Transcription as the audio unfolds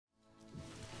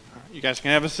You guys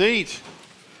can have a seat.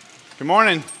 Good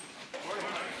morning.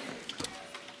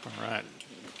 All right.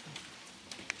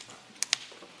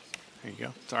 There you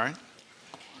go. It's all right.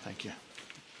 Thank you.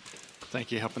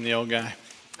 Thank you, helping the old guy.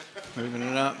 Moving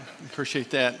it up. Appreciate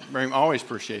that. Always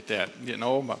appreciate that. I'm getting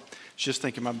old. I was just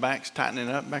thinking my back's tightening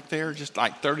up back there just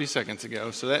like 30 seconds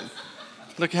ago. So that,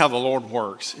 look how the Lord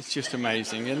works. It's just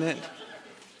amazing, isn't it?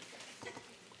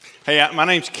 Hey, my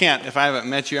name's Kent. If I haven't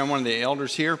met you, I'm one of the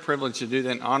elders here. Privileged to do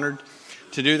that and honored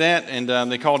to do that. And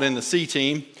they called in the C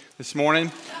team this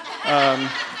morning.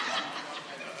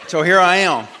 So here I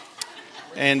am.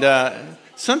 And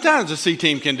sometimes the C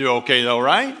team can do okay, though,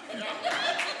 right?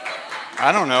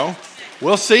 I don't know.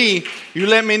 We'll see. You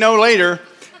let me know later.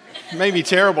 It may be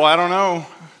terrible. I don't know.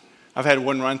 I've had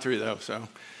one run through, though, so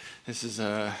this is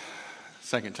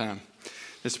second time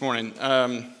this morning.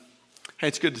 Hey,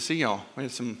 it's good to see y'all. We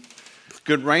had some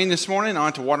good rain this morning. I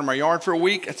went to water my yard for a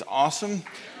week. That's awesome.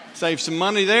 Saved some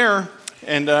money there.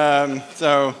 And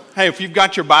so, hey, if you've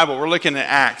got your Bible, we're looking at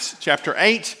Acts chapter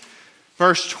 8,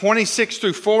 verse 26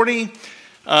 through 40.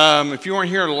 If you weren't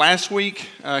here last week,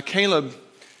 Caleb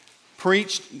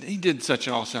preached. He did such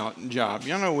an awesome job.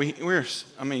 You know, we're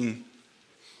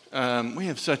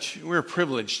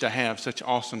privileged to have such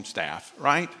awesome staff,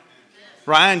 right?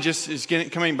 Ryan just is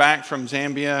coming back from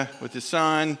Zambia with his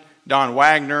son, Don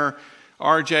Wagner,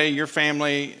 RJ, your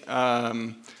family.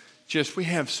 We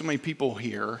have so many people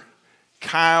here.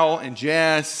 Kyle and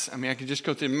Jess. I could just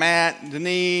go through Matt,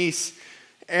 Denise,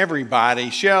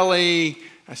 everybody, Shelly.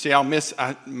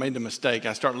 I made the mistake.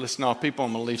 I started listing off people.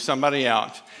 I'm going to leave somebody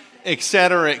out, et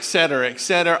cetera, et cetera, et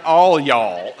cetera. All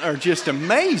y'all are just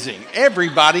amazing.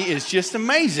 Everybody is just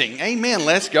amazing. Amen.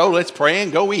 Let's go. Let's pray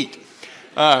and go eat.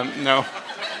 No,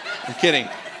 I'm kidding.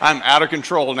 I'm out of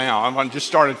control now. I just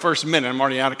started first minute. I'm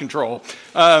already out of control.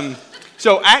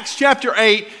 So Acts chapter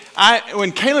 8,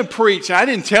 when Caleb preached, I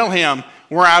didn't tell him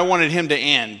where I wanted him to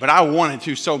end, but I wanted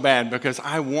to so bad because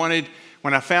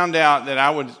when I found out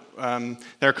that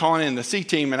they're calling in the C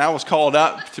team and I was called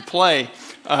up to play,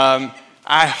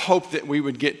 I hoped that we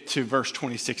would get to verse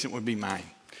 26. It would be mine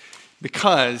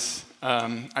because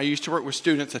I used to work with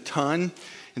students a ton,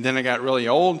 and then I got really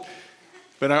old.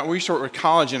 But we used to work with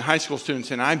college and high school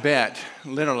students, and I bet,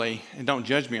 literally, and don't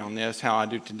judge me on this, how I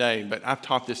do today, but I've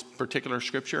taught this particular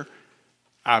scripture,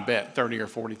 I bet, 30 or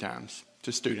 40 times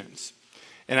to students.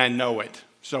 And I know it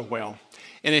so well.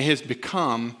 And it has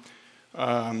become,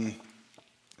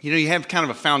 you have kind of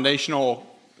a foundational,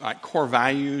 core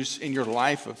values in your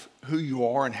life of who you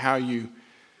are and how you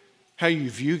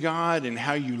view God and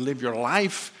how you live your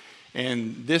life.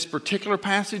 And this particular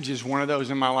passage is one of those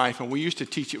in my life. And we used to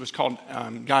teach, it was called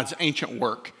God's ancient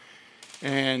work.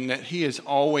 And that he is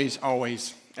always,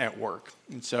 always at work.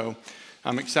 And so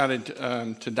I'm excited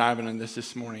to dive into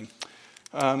this morning.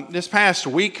 This past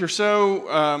week or so,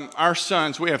 our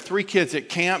sons, we have 3 kids at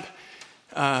camp.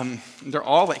 They're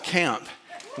all at camp,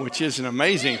 which is an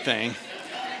amazing thing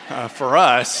for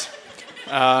us.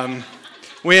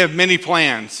 We have many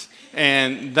plans,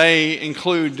 and they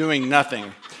include doing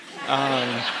nothing.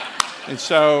 And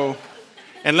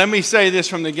let me say this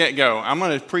from the get-go. I'm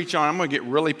going to get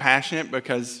really passionate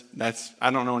because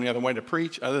I don't know any other way to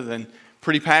preach other than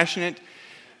pretty passionate.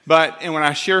 And when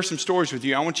I share some stories with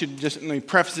you, I want you to just let me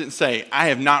preface it and say, I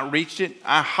have not reached it.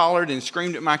 I hollered and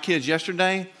screamed at my kids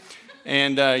yesterday,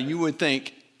 and you would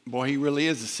think, boy, he really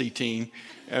is a C team,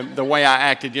 the way I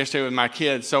acted yesterday with my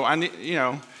kids. So,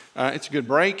 it's a good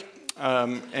break,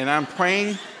 and I'm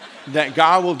praying that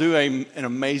God will do an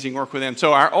amazing work with them.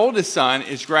 So our oldest son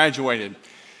is graduated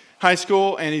high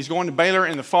school, and he's going to Baylor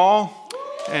in the fall.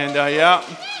 And,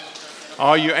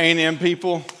 all you A&M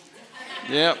people,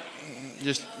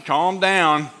 just calm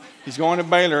down. He's going to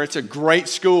Baylor. It's a great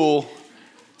school.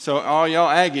 So all y'all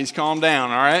Aggies, calm down,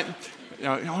 all right?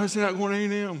 Is he not going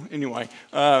to A&M? Anyway,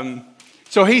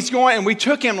 so he's going, and we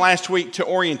took him last week to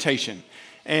orientation.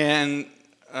 And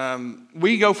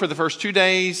we go for the first 2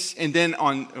 days, and then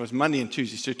it was Monday and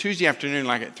Tuesday. So Tuesday afternoon,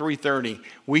 like at 3:30,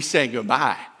 we say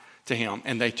goodbye to him,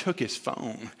 and they took his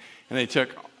phone, and they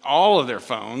took all of their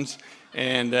phones,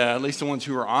 and at least the ones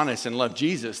who were honest and loved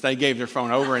Jesus, they gave their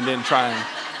phone over and didn't try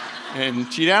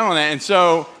and cheat out on that. And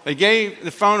so they gave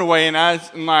the phone away, and I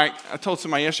told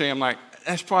somebody yesterday, I'm like,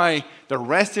 that's probably the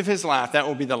rest of his life. That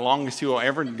will be the longest he will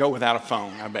ever go without a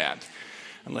phone, I bet.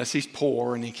 Unless he's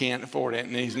poor and he can't afford it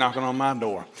and he's knocking on my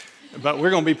door. But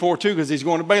we're going to be poor too because he's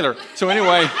going to Baylor. So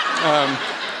anyway,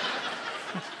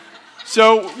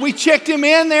 so we checked him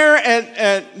in there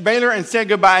at Baylor and said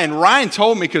goodbye. And Ryan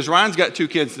told me, because Ryan's got 2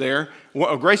 kids there,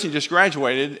 Well, Grayson just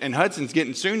graduated, and Hudson's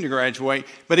getting soon to graduate.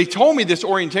 But he told me this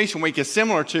orientation week is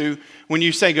similar to when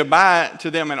you say goodbye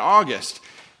to them in August.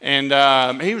 And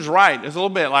he was right. It's a little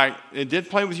bit like it did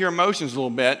play with your emotions a little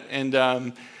bit.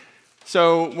 And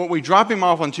so when we drop him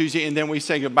off on Tuesday, and then we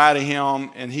say goodbye to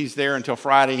him, and he's there until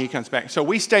Friday. He comes back. So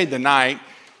we stayed the night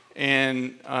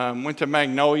and went to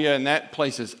Magnolia, and that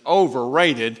place is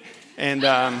overrated. And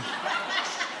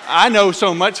I know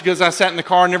so much because I sat in the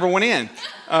car and never went in.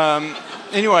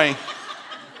 Anyway,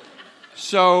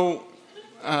 so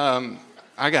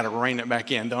I got to rein it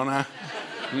back in, don't I?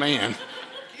 Man,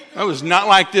 it was not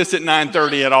like this at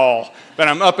 9:30 at all. But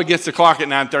I'm up against the clock at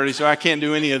 9:30, so I can't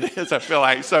do any of this, I feel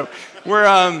like. So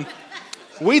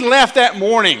we left that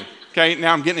morning. Okay,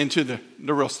 now I'm getting into the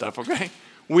real stuff, okay?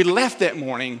 We left that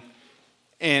morning,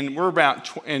 and we're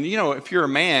and you know, if you're a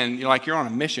man, you're on a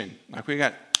mission. Like we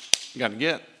got to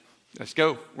get. Let's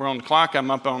go. We're on the clock. I'm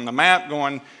up on the map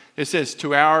going, it says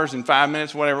 2 hours and 5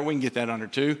 minutes, whatever. We can get that under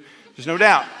 2. There's no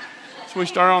doubt. So we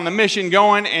started on the mission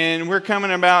going, and we're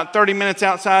coming about 30 minutes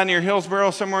outside near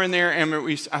Hillsboro, somewhere in there,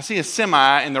 and I see a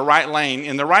semi in the right lane,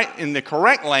 in the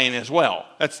correct lane as well.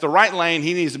 That's the right lane.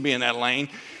 He needs to be in that lane.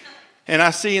 And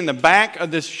I see in the back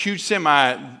of this huge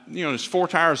semi, there's 4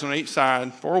 tires on each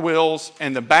side, 4 wheels,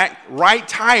 and the back right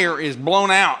tire is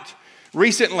blown out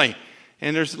recently.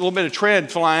 And there's a little bit of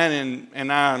tread flying,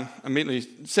 and I immediately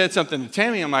said something to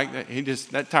Tammy. I'm like,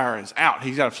 that tire is out.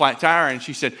 He's got a flat tire. And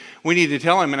she said, we need to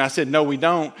tell him. And I said, no, we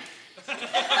don't.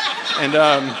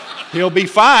 And he'll be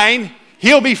fine.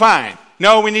 He'll be fine.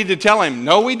 No, we need to tell him.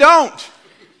 No, we don't.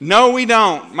 No, we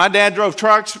don't. My dad drove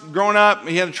trucks growing up.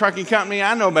 He had a trucking company.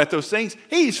 I know about those things.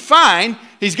 He's fine.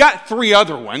 He's got 3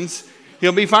 other ones.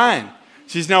 He'll be fine.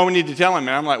 She says, no, we need to tell him.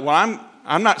 And I'm like, well,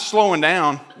 I'm not slowing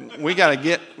down. We're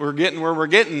getting where we're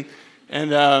getting.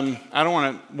 And I don't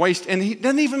want to waste, and it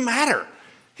doesn't even matter.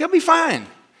 He'll be fine.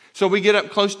 So we get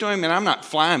up close to him, and I'm not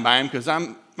flying by him because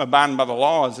I'm abiding by the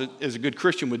law as a good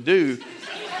Christian would do.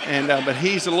 And but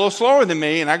he's a little slower than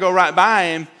me, and I go right by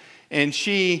him, and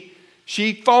she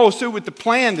follows through with the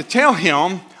plan to tell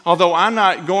him, although I'm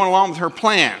not going along with her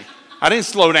plan. I didn't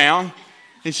slow down.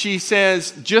 And she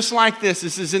says, just like this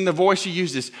is in the voice she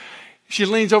uses. She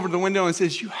leans over to the window and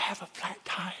says, you have a flat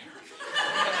tire.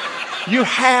 You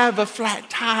have a flat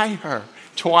tire.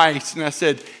 Twice. And I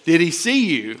said, did he see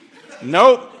you?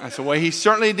 Nope. I said, well, he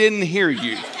certainly didn't hear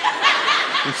you.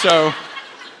 And so,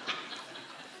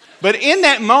 but in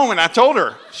that moment, I told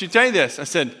her, she'd tell you this. I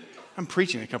said, I'm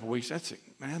preaching in a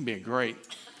that'd be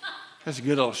that's a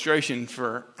good illustration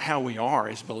for how we are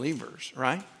as believers,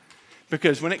 right?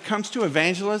 Because when it comes to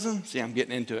evangelism, see, I'm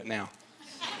getting into it now.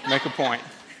 Make a point.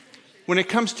 When it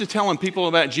comes to telling people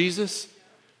about Jesus,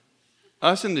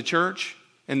 us in the church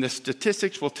and the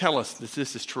statistics will tell us that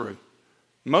this is true.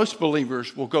 Most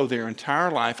believers will go their entire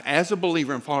life as a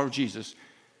believer and follower of Jesus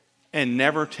and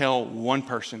never tell one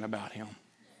person about him.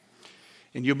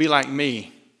 And you'll be like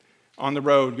me on the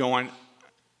road going,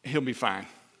 he'll be fine.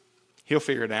 He'll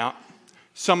figure it out.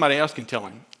 Somebody else can tell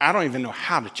him. I don't even know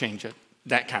how to change it.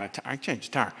 That kind of tire. I can change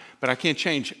the tire, but I can't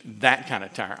change that kind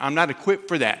of tire. I'm not equipped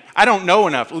for that. I don't know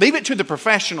enough. Leave it to the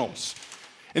professionals.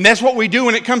 And that's what we do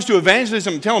when it comes to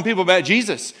evangelism and telling people about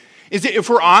Jesus. Is that if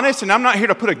we're honest, and I'm not here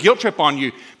to put a guilt trip on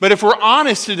you, but if we're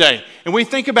honest today and we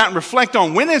think about and reflect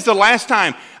on when is the last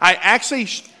time I actually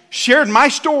shared my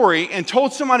story and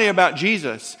told somebody about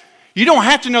Jesus. You don't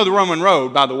have to know the Roman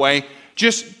road, by the way.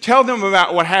 Just tell them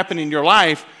about what happened in your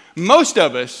life. Most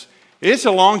of us, it's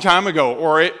a long time ago,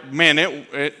 or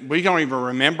we don't even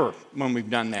remember when we've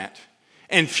done that.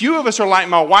 And few of us are like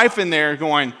my wife in there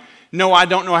going, no, I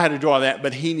don't know how to do all that,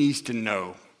 but he needs to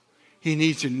know. He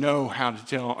needs to know how to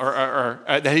tell, or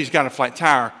that he's got a flat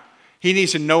tire. He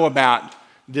needs to know about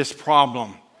this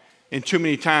problem. And too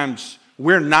many times,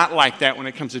 we're not like that when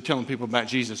it comes to telling people about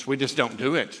Jesus. We just don't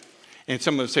do it. And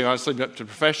some of us say, I'll just leave it up to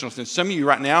professionals. And some of you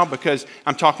right now, because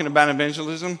I'm talking about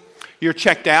evangelism, you're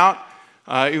checked out.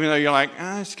 Even though you're like,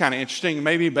 it's kind of interesting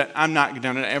maybe, but I'm not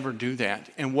going to ever do that.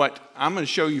 And what I'm going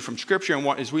to show you from Scripture and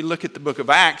as we look at the book of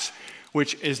Acts,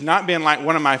 which has not been like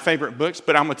one of my favorite books,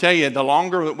 but I'm going to tell you, the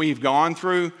longer that we've gone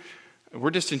through,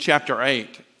 we're just in chapter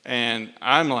 8. And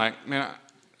I'm like, man,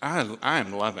 I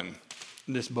am loving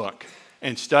this book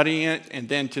and studying it. And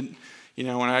then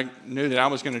when I knew that I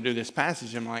was going to do this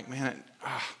passage, I'm like, man,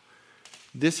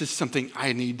 this is something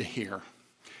I need to hear. And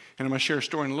I'm going to share a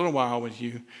story in a little while with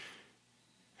you.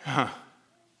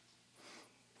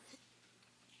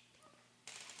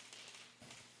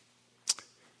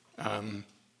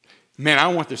 Man, I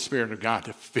want the Spirit of God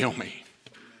to fill me,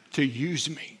 to use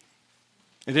me,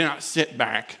 and then not sit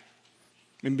back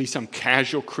and be some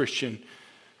casual Christian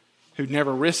who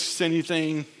never risks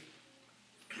anything,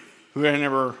 who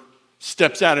never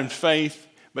steps out in faith,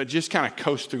 but just kind of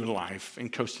coasts through life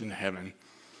and coasts into heaven.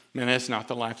 Man, that's not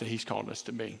the life that he's called us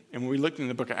to be. And when we looked in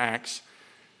the book of Acts,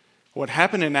 what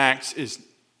happened in Acts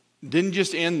didn't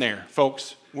just end there,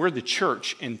 folks. We're the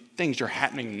church, and things are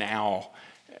happening now.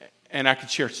 And I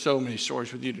could share so many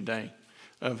stories with you today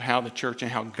of how the church and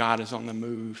how God is on the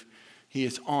move. He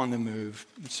is on the move.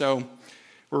 So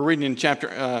we're reading in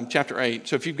chapter 8.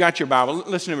 So if you've got your Bible,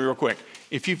 listen to me real quick.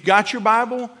 If you've got your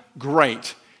Bible,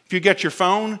 great. If you've got your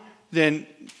phone, then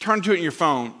turn to it in your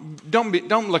phone.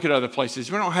 Don't look at other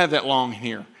places. We don't have that long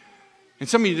here. And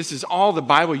some of you, this is all the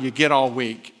Bible you get all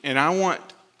week. And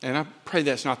I pray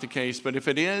that's not the case, but if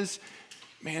it is,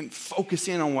 man, focus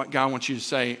in on what God wants you to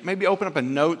say. Maybe open up a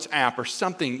notes app or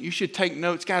something. You should take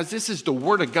notes. Guys, this is the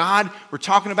Word of God. We're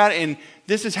talking about it, and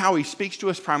this is how He speaks to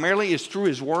us primarily is through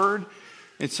His Word.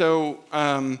 And so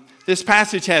this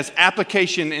passage has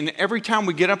application, and every time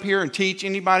we get up here and teach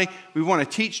anybody, we want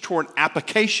to teach toward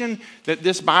application, that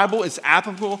this Bible is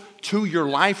applicable to your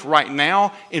life right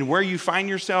now and where you find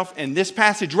yourself. And this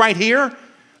passage right here,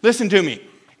 listen to me,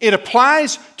 it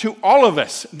applies to all of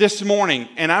us this morning.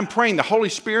 And I'm praying the Holy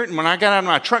Spirit, and when I got out of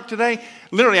my truck today,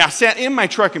 literally I sat in my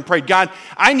truck and prayed, God,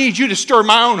 I need you to stir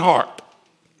my own heart.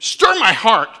 Stir my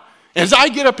heart as I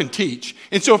get up and teach.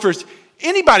 And so if there's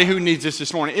anybody who needs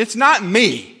this morning, it's not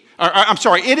me. I'm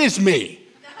sorry, it is me.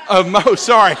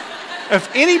 Sorry. If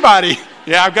anybody,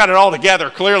 yeah, I've got it all together,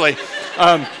 clearly.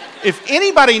 If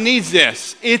anybody needs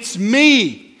this, it's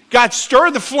me. God,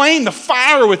 stir the flame, the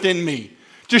fire within me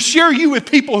to share you with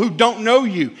people who don't know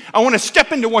you. I want to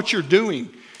step into what you're doing.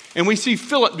 And we see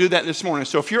Philip do that this morning.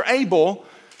 So if you're able,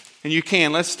 and you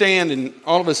can, let's stand, and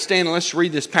all of us stand, and let's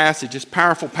read this passage, this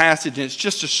powerful passage. And it's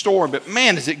just a story, but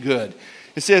man, is it good.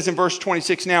 It says in verse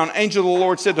 26, now an angel of the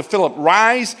Lord said to Philip,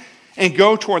 rise and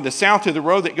go toward the south to the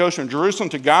road that goes from Jerusalem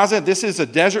to Gaza. This is a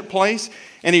desert place.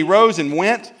 And he rose and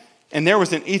went, and there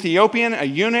was an Ethiopian, a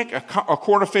eunuch, a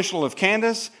court official of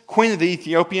Candace, queen of the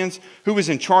Ethiopians, who was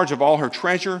in charge of all her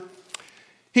treasure.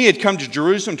 He had come to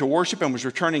Jerusalem to worship and was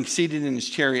returning seated in his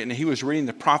chariot, and he was reading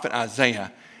the prophet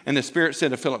Isaiah. And the Spirit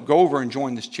said to Philip, go over and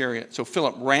join this chariot. So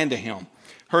Philip ran to him,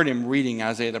 heard him reading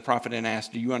Isaiah the prophet, and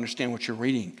asked, do you understand what you're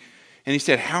reading? And he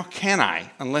said, how can I,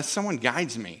 unless someone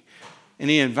guides me? And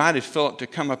he invited Philip to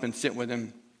come up and sit with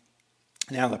him.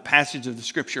 Now the passage of the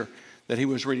scripture that he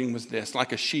was reading was this: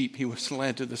 like a sheep he was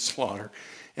led to the slaughter,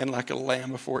 and like a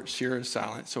lamb before its shearer is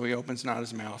silent, so he opens not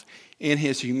his mouth. In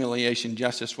his humiliation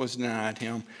justice was denied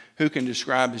him. Who can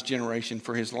describe his generation?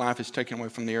 For his life is taken away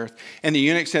from the earth. And the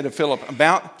eunuch said to Philip,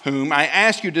 about whom, I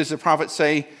ask you, does the prophet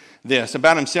say this?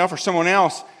 About himself or someone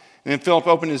else? And then Philip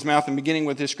opened his mouth, and beginning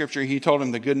with this scripture, he told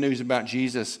him the good news about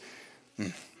Jesus.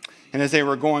 And as they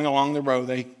were going along the road,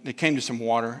 they came to some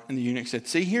water, and the eunuch said,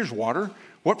 see, here's water.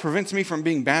 What prevents me from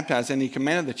being baptized? And he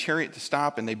commanded the chariot to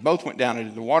stop, and they both went down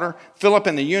into the water, Philip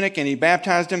and the eunuch, and he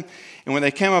baptized him. And when they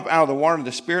came up out of the water,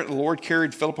 the Spirit of the Lord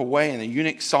carried Philip away, and the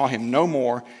eunuch saw him no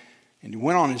more, and he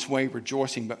went on his way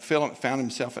rejoicing. But Philip found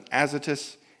himself at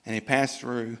Azotus, and he passed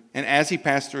through. And as he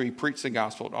passed through, he preached the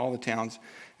gospel at all the towns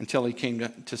until he came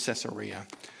to Caesarea.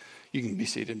 You can be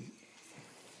seated.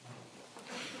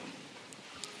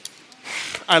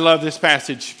 I love this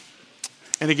passage.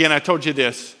 And again, I told you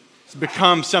this. It's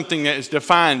become something that has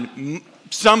defined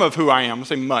some of who I am. I won't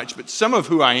say much, but some of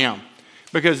who I am.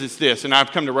 Because it's this, and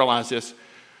I've come to realize this.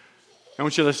 I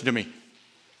want you to listen to me.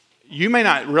 You may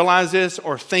not realize this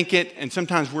or think it, and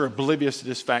sometimes we're oblivious to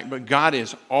this fact, but God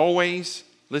is always,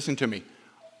 listen to me,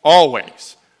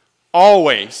 always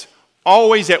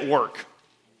at work.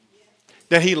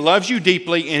 That He loves you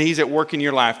deeply, and He's at work in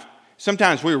your life.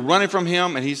 Sometimes we're running from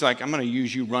Him, and He's like, I'm going to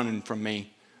use you running from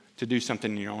me to do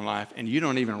something in your own life, and you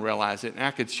don't even realize it. And I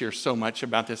could share so much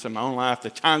about this in my own life, the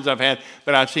times I've had,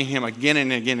 but I've seen Him again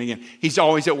and again and again. He's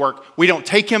always at work. We don't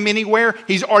take Him anywhere.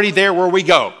 He's already there where we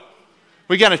go.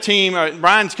 We got a team.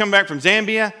 Brian's come back from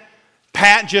Zambia.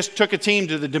 Pat just took a team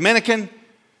to the Dominican.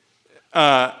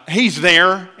 He's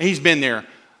there. He's been there.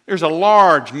 There's a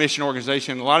large mission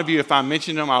organization. A lot of you, if I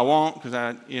mention them, I won't, because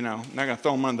I'm not going to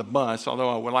throw them under the bus, although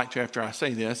I would like to after I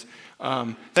say this.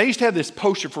 They used to have this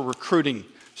poster for recruiting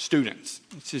students.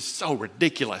 It's just so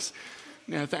ridiculous.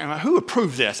 Who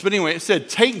approved this? But anyway, it said,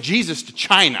 take Jesus to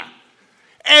China.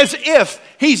 As if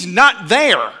He's not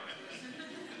there.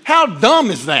 How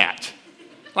dumb is that?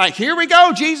 Like, here we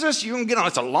go, Jesus. You can get on.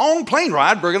 It's a long plane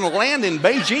ride. We're going to land in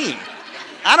Beijing.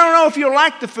 I don't know if you'll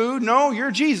like the food. No,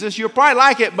 you're Jesus. You'll probably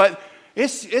like it, but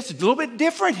it's a little bit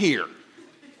different here.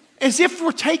 As if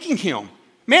we're taking Him.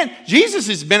 Man, Jesus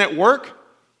has been at work.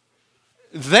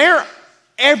 They're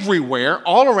everywhere,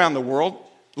 all around the world.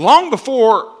 long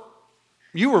before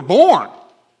you were born.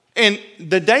 And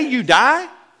the day you die,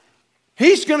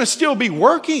 he's going to still be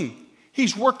working.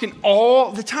 He's working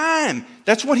all the time.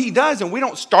 That's what he does. And we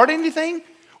don't start anything.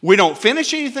 We don't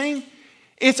finish anything.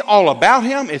 It's all about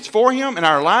him. It's for him. And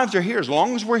our lives are here, as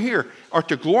long as we're here, are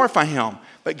to glorify him.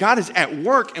 But God is at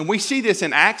work. And we see this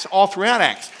in Acts, all throughout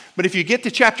Acts. But if you get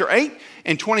to chapter 8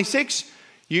 and 26,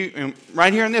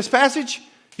 right here in this passage,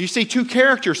 you see two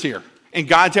characters here. And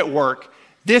God's at work.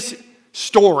 This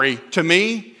story, to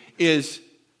me, is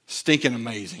stinking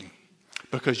amazing.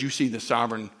 Because you see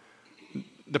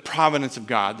the providence of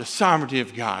God, the sovereignty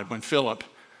of God. When Philip,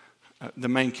 the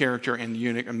main character, and the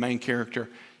eunuch, the main character,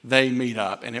 they meet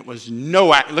up. And it was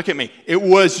look at me, it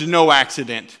was no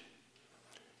accident.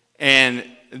 And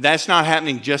that's not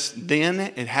happening just then.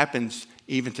 It happens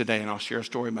even today. And I'll share a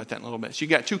story about that in a little bit. So you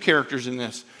got two characters in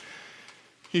this.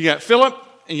 You got Philip,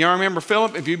 and y'all remember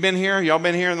Philip? If you've been here, y'all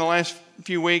been here in the last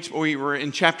few weeks, we were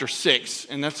in chapter 6.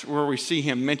 And that's where we see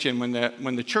him mentioned when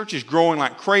the church is growing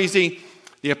like crazy.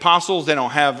 The apostles,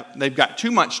 they've got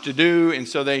too much to do, and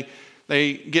so they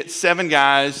get 7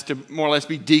 guys to more or less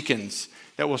be deacons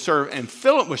that will serve. And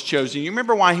Philip was chosen. You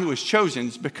remember why he was chosen?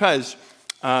 It's because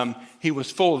he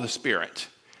was full of the Spirit.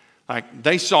 Like,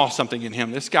 they saw something in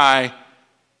him. This guy,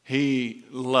 he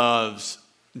loves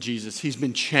Jesus. He's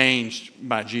been changed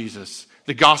by Jesus.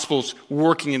 The gospel's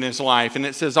working in his life. And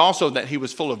it says also that he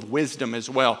was full of wisdom as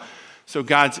well. So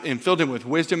God's filled him with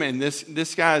wisdom, and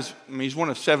this guy's, he's one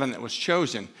of 7 that was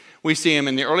chosen. We see him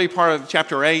in the early part of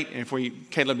chapter 8, and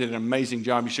Caleb did an amazing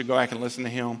job. You should go back and listen to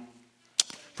him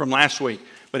from last week.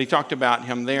 But he talked about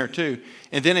him there too.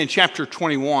 And then in chapter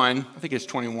 21, I think it's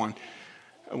 21,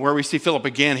 where we see Philip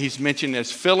again, he's mentioned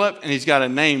as Philip, and he's got a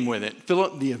name with it,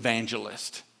 Philip the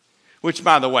Evangelist, which,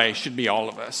 by the way, should be all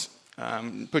of us.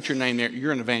 Put your name there.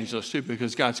 You're an evangelist too,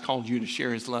 because God's called you to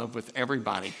share his love with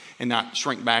everybody and not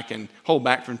shrink back and hold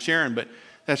back from sharing. But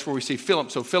that's where we see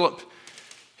Philip. So Philip,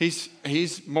 he's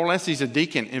more or less, he's a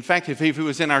deacon. In fact, if he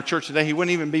was in our church today, he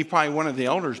wouldn't even be probably one of the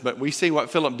elders. But we see what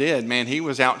Philip did. Man, he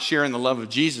was out sharing the love of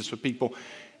Jesus with people.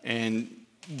 And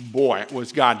boy,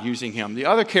 was God using him. The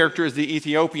other character is the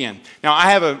Ethiopian. Now, I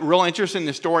have a real interest in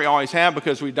this story, always have,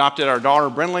 because we adopted our daughter,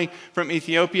 Brinley, from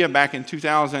Ethiopia back in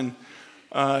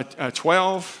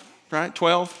 2012, right?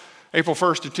 April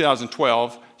 1st of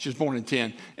 2012. She was born in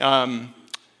 10.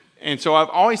 And so I've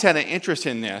always had an interest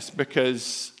in this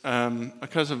because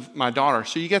of my daughter.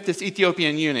 So you got this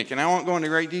Ethiopian eunuch, and I won't go into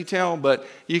great detail, but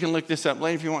you can look this up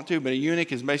later if you want to. But a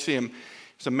eunuch is basically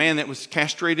it's a man that was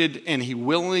castrated, and he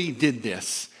willingly did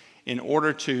this in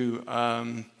order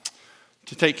to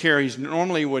take care. He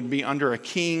normally would be under a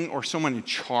king or someone in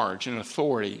charge, an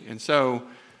authority. And so,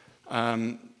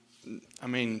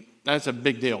 that's a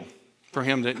big deal for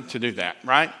him to do that,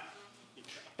 right?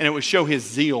 And it would show his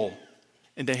zeal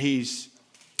and that he's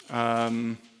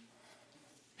someone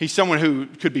who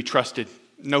could be trusted.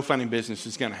 No funny business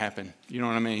is going to happen. You know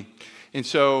what I mean? And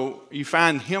so you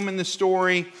find him in the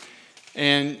story,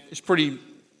 and it's pretty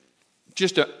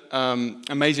just an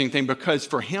amazing thing because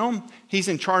for him, he's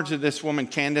in charge of this woman,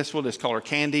 Candace. We'll just call her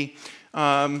Candy.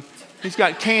 He's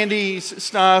got Candy's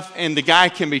stuff, and the guy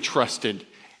can be trusted.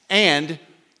 And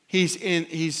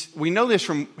we know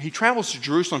this he travels to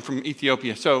Jerusalem from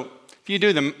Ethiopia. So if you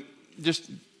do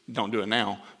just don't do it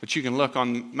now, but you can look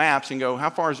on maps and go, how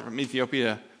far is it from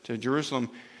Ethiopia to Jerusalem?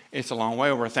 It's a long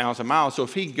way, over 1,000 miles. So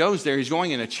if he goes there, he's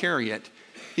going in a chariot.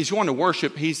 He's going to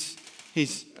worship. He's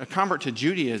a convert to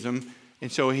Judaism,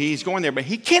 and so he's going there. But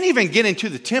he can't even get into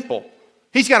the temple.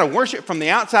 He's got to worship from the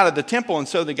outside of the temple, and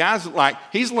so the guy's like,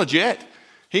 he's legit.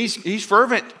 He's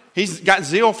fervent. He's got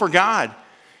zeal for God.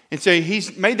 And so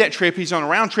he's made that trip. He's on a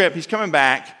round trip. He's coming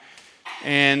back.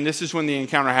 And this is when the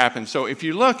encounter happens. So if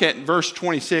you look at verse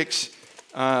 26,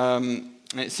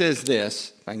 it says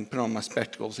this. If I can put on my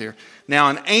spectacles here. Now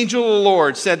an angel of the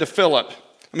Lord said to Philip,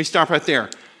 let me stop right there.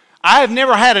 I have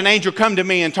never had an angel come to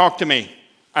me and talk to me.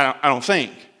 I don't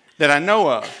think that I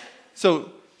know of.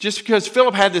 So just because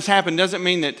Philip had this happen doesn't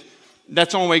mean that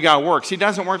that's the only way God works. He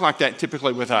doesn't work like that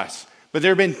typically with us. But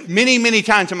there have been many, many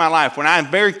times in my life when I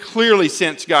very clearly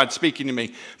sensed God speaking to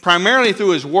me, primarily through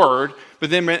his word, but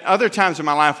then other times in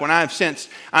my life when I have sensed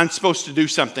I'm supposed to do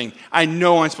something. I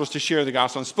know I'm supposed to share the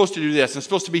gospel. I'm supposed to do this. I'm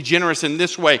supposed to be generous in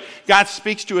this way. God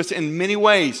speaks to us in many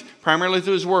ways, primarily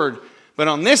through his word. But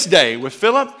on this day with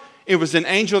Philip, it was an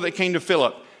angel that came to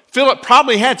Philip. Philip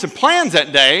probably had some plans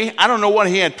that day. I don't know what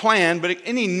he had planned, but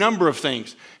any number of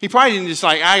things. He probably didn't just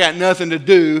I got nothing to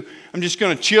do. I'm just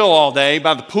going to chill all day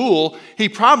by the pool. He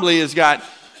probably has got,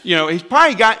 he's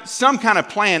probably got some kind of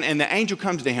plan. And the angel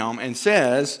comes to him and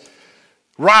says,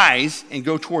 rise and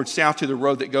go towards south to the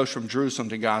road that goes from Jerusalem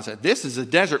to Gaza. This is a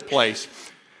desert place.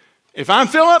 If I'm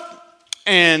Philip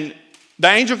and the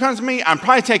angel comes to me, I'm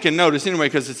probably taking notice anyway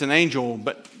because it's an angel,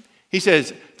 but he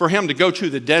says for him to go to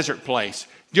the desert place.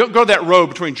 Go that road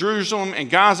between Jerusalem and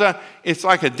Gaza. It's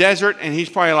like a desert, and he's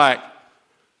probably like,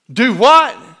 do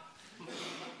what?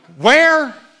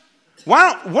 Where?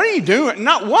 Why? What are you doing?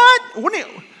 Not what? What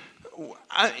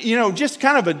are you, just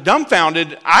kind of a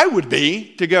dumbfounded I would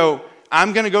be to go,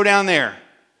 I'm going to go down there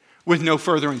with no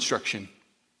further instruction.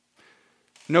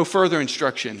 No further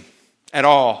instruction at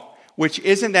all, which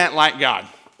isn't that like God?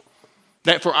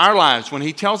 That for our lives, when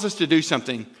he tells us to do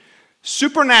something,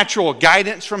 supernatural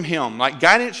guidance from him, like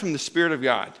guidance from the Spirit of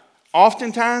God,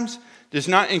 oftentimes does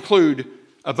not include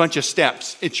a bunch of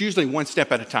steps. It's usually one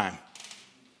step at a time.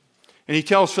 And he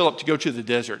tells Philip to go to the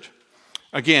desert.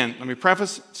 Again, let me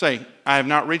say, I have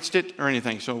not reached it or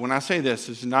anything. So when I say this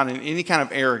is not in any kind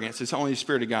of arrogance. It's only the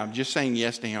Spirit of God. I'm just saying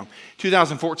yes to him.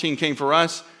 2014 came for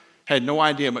us. Had no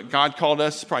idea, but God called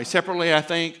us, probably separately, I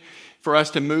think, for us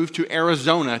to move to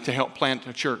Arizona to help plant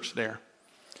a church there.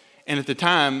 And at the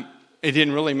time, it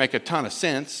didn't really make a ton of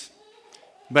sense.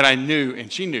 But I knew,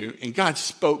 and she knew, and God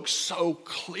spoke so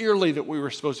clearly that we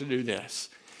were supposed to do this.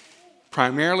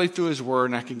 Primarily through his word,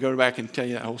 and I can go back and tell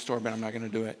you that whole story, but I'm not going to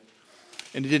do it.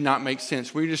 And it did not make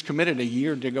sense. We just committed a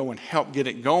year to go and help get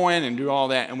it going and do all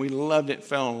that, and we loved it,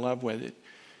 fell in love with it.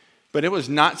 But it was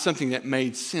not something that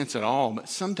made sense at all. But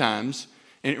sometimes,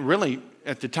 and it really,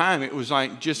 at the time, it was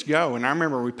like, just go. And I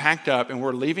remember we packed up, and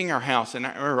we're leaving our house, and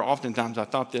I remember oftentimes I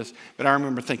thought this, but I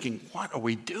remember thinking, what are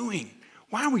we doing?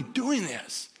 Why are we doing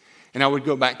this? And I would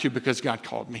go back to because God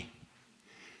called me.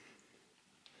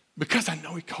 Because I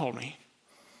know he called me.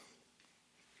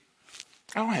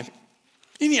 I don't have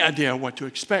any idea what to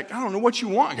expect. I don't know what you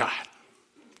want, God.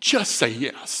 Just say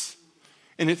yes.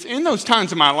 And it's in those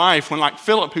times of my life when, like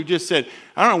Philip, who just said,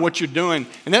 I don't know what you're doing.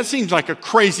 And that seems like a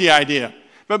crazy idea.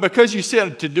 But because you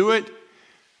said to do it,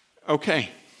 okay,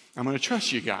 I'm going to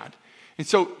trust you, God. And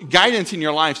so guidance in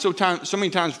your life so many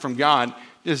times from God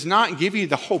does not give you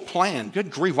the whole plan.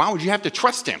 Good grief, why would you have to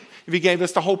trust him if he gave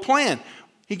us the whole plan?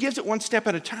 He gives it one step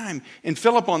at a time. And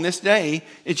Philip on this day,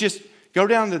 it's just go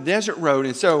down the desert road.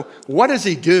 And so what does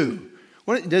he do?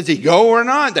 Does he go or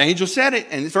not? The angel said it.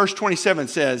 And verse 27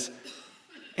 says,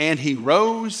 and he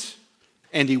rose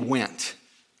and he went.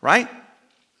 Right?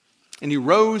 And he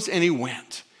rose and he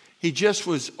went. He just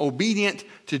was obedient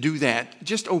to do that.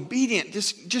 Just obedient,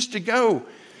 just to go.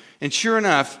 And sure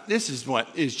enough, this is what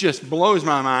is just blows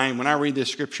my mind when I read this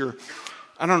scripture.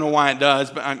 I don't know why it does,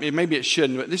 but maybe it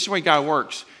shouldn't. But this is the way God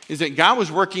works, is that God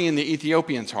was working in the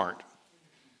Ethiopian's heart.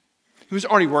 He was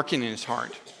already working in his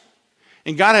heart.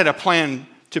 And God had a plan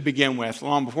to begin with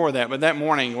long before that. But that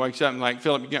morning, he wakes up and like,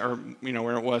 Philip, or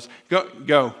where it was, go.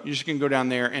 You're just going to go down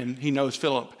there. And he knows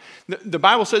Philip. The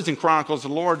Bible says in Chronicles,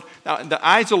 the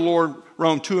eyes of the Lord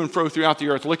roam to and fro throughout the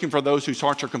earth, looking for those whose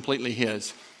hearts are completely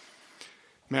his.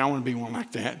 Man, I want to be one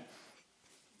like that.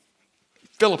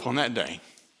 Philip on that day,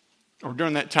 or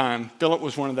during that time, Philip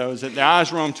was one of those that the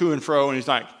eyes roam to and fro, and he's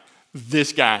like,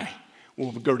 this guy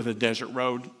will go to the desert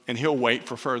road, and he'll wait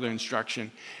for further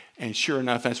instruction. And sure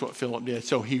enough, that's what Philip did.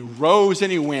 So he rose and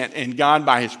he went, and God,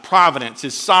 by his providence,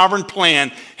 his sovereign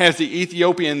plan, has the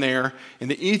Ethiopian there,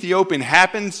 and the Ethiopian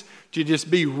happens to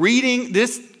just be reading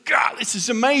this. God, this is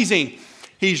amazing.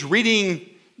 He's reading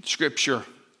Scripture.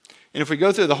 And if we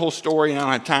go through the whole story, and I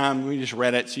don't have time, we just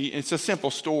read it. So it's a simple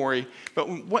story. But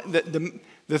what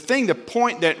the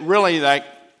point that really, like,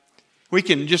 we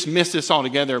can just miss this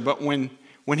altogether. But when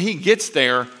he gets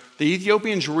there, the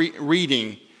Ethiopian's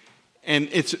reading, and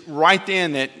it's right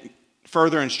then that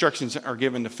further instructions are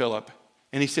given to Philip.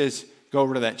 And he says, go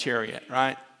over to that chariot,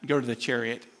 right? Go to the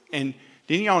chariot. And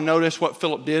didn't y'all notice what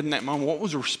Philip did in that moment? What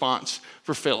was the response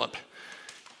for Philip?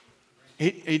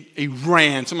 He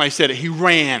ran. Somebody said it. He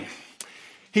ran.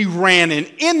 He ran,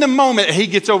 and in the moment he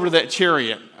gets over to that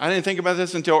chariot. I didn't think about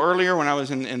this until earlier when I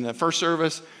was in the first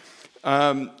service.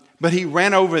 But he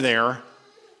ran over there,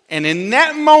 and in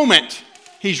that moment,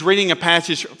 he's reading a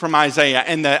passage from Isaiah.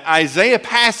 And the Isaiah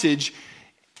passage,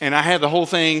 and I have the whole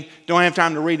thing, don't have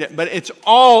time to read it, but it's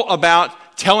all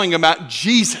about telling about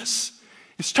Jesus.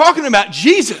 It's talking about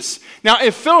Jesus. Now,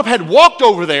 if Philip had walked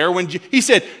over there when he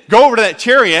said, go over to that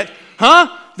chariot,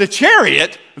 the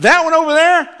chariot, that one over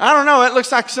there? I don't know. It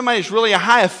looks like somebody's really a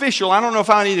high official. I don't know if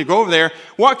I need to go over there.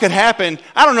 What could happen?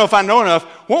 I don't know if I know enough.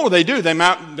 What will they do? They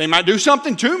might do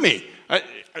something to me.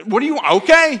 What do you want?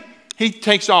 Okay. He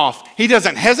takes off. He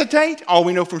doesn't hesitate. All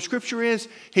we know from Scripture is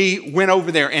he went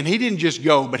over there, and he didn't just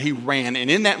go, but he ran.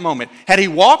 And in that moment, had he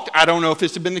walked, I don't know if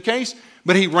this had been the case,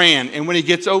 but he ran. And when he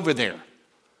gets over there,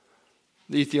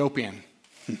 the Ethiopian.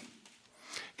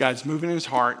 God's moving in his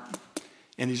heart,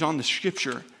 and he's on the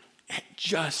scripture at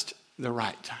just the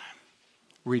right time,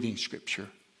 reading scripture.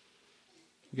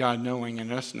 God knowing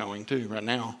and us knowing too right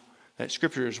now that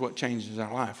scripture is what changes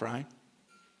our life, right?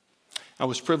 I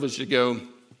was privileged to go.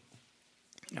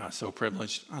 I was so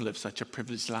privileged. I lived such a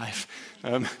privileged life.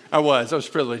 I was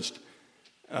privileged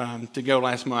to go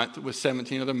last month with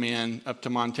 17 other men up to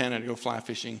Montana to go fly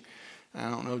fishing. I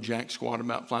don't know jack squat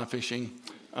about fly fishing.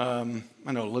 I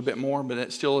know a little bit more, but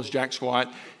that still is jack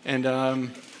squat. And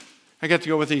I got to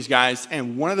go with these guys.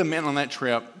 And one of the men on that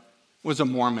trip was a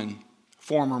Mormon,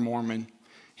 former Mormon.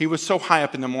 He was so high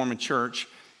up in the Mormon church,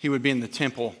 he would be in the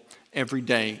temple every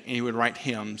day, and he would write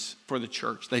hymns for the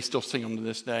church. They still sing them to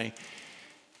this day.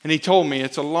 And he told me,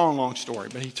 it's a long, long story,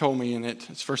 but he told me in it,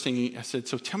 it's the first thing I said,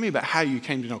 so tell me about how you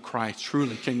came to know Christ,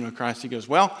 truly came to know Christ. He goes,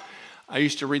 well, I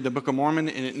used to read the Book of Mormon,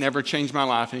 and it never changed my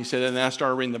life. And he said, and then I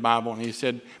started reading the Bible, and he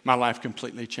said, my life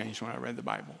completely changed when I read the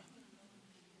Bible.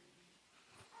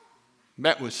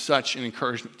 That was such an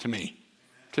encouragement to me,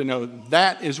 to know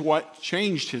that is what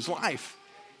changed his life.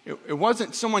 It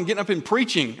wasn't someone getting up and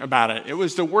preaching about it. It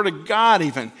was the Word of God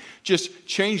even just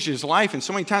changed his life. And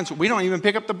so many times we don't even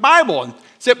pick up the Bible,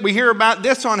 except we hear about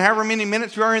this on however many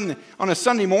minutes we are on a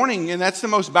Sunday morning, and that's the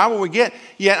most Bible we get.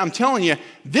 Yet I'm telling you,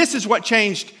 this is what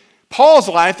changed Paul's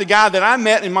life, the guy that I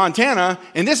met in Montana,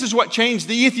 and this is what changed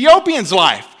the Ethiopian's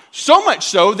life. So much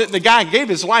so that the guy gave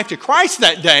his life to Christ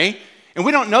that day, and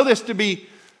we don't know this to be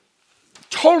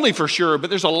totally for sure, but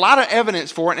there's a lot of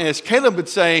evidence for it. And as Caleb would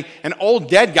say, an old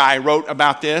dead guy wrote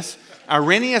about this.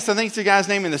 Irenaeus, I think is the guy's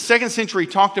name, in the 2nd century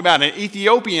talked about an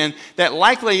Ethiopian that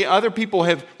likely other people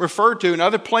have referred to in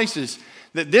other places,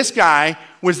 that this guy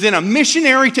was then a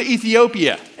missionary to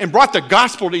Ethiopia and brought the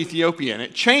gospel to Ethiopia. And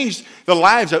it changed the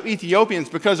lives of Ethiopians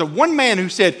because of one man who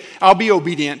said, I'll be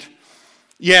obedient.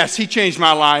 Yes, he changed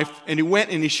my life. And he went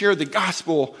and he shared the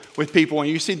gospel with people. And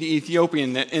you see the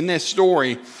Ethiopian that in this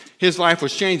story, his life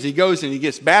was changed. He goes and he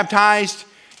gets baptized,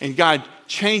 and God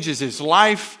changes his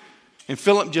life, and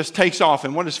Philip just takes off.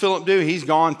 And what does Philip do? He's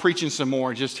gone preaching some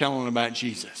more, just telling about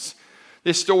Jesus.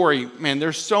 This story, man,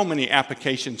 there's so many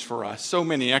applications for us, so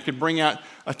many. I could bring out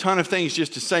a ton of things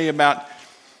just to say about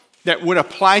that would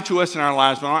apply to us in our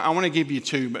lives, but I want to give you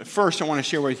two. But first, I want to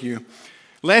share with you,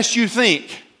 lest you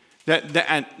think that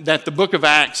the book of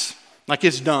Acts, like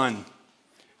it's done.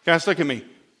 Guys, look at me.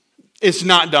 It's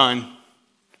not done.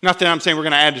 Not that I'm saying we're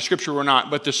going to add to Scripture or not,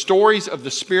 but the stories of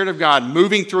the Spirit of God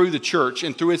moving through the church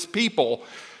and through His people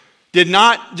did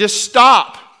not just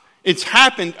stop. It's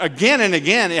happened again and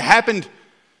again. It happened,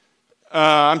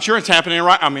 I'm sure it's happening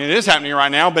it is happening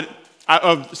right now, but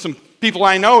of some people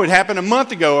I know, it happened a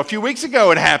month ago, a few weeks ago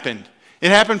it happened.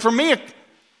 It happened for me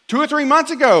 2 or 3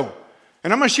 months ago.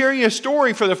 And I'm going to share you a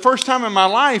story for the first time in my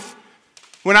life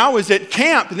when I was at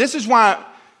camp. And this is why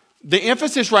the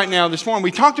emphasis right now this morning,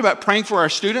 we talked about praying for our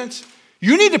students.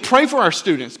 You need to pray for our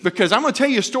students, because I'm going to tell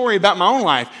you a story about my own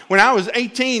life. When I was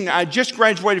 18, I just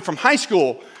graduated from high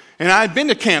school, and I had been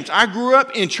to camps. I grew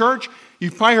up in church.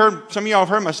 You've probably heard, some of y'all have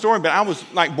heard my story, but I was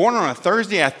like born on a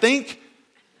Thursday, I think.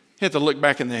 You have to look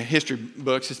back in the history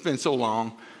books. It's been so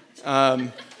long.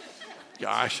 Gosh,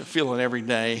 I feel it every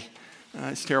day.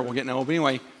 It's terrible getting old. But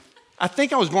anyway, I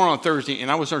think I was born on a Thursday,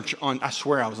 and I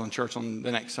swear I was on church on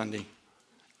the next Sunday.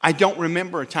 I don't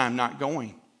remember a time not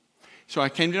going. So I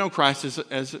came to know Christ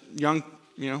as a young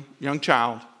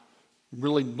child.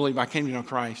 Really believe I came to know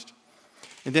Christ.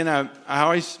 And then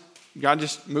God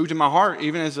just moved in my heart,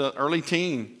 even as an early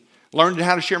teen. Learned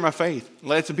how to share my faith.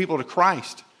 Led some people to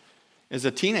Christ as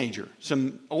a teenager.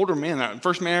 Some older men. The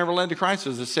first man I ever led to Christ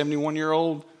was a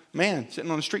 71-year-old man sitting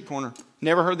on the street corner.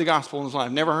 Never heard the gospel in his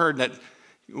life. Never heard that.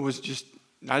 I just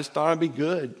thought I'd be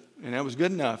good. And that was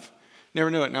good enough. Never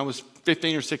knew it. And I was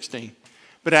 15 or 16.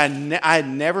 But I had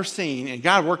never seen, and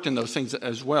God worked in those things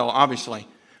as well, obviously,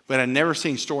 but I'd never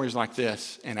seen stories like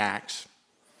this in Acts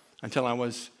until I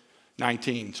was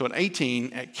 19. So at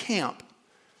 18, at camp,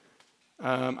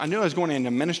 I knew I was going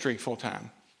into ministry full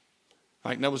time.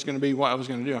 Like that was going to be what I was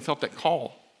going to do. I felt that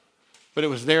call. But it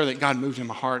was there that God moved in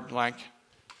my heart, like,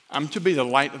 I'm to be the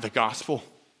light of the gospel.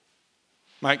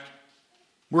 Like,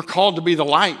 we're called to be the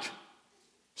light.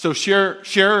 So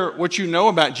share what you know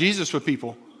about Jesus with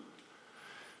people.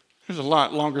 There's a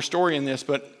lot longer story in this,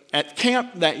 but at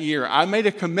camp that year, I made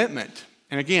a commitment.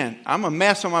 And again, I'm a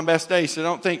mess on my best day, so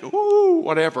don't think, ooh,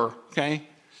 whatever, okay?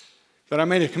 But I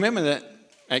made a commitment that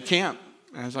at camp,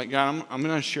 I was like, God, I'm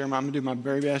going to do my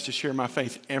very best to share my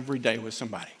faith every day with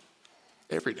somebody.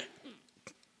 Every day.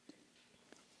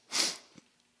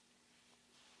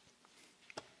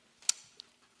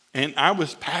 And I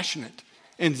was passionate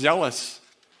and zealous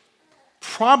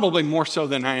probably more so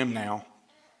than I am now,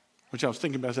 which I was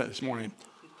thinking about that this morning.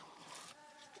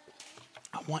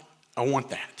 I want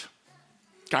that.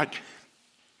 God,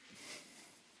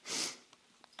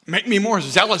 make me more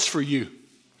zealous for you.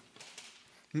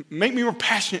 Make me more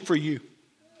passionate for you.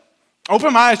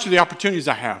 Open my eyes to the opportunities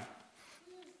I have.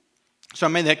 So I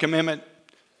made that commitment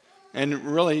and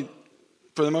really,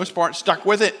 for the most part, stuck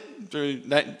with it through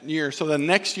that year. So the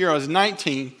next year, I was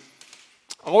 19.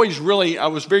 I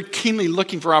was very keenly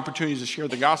looking for opportunities to share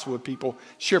the gospel with people,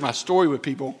 share my story with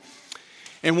people.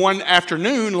 And one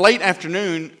afternoon, late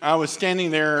afternoon, I was standing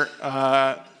there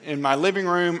in my living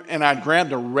room, and I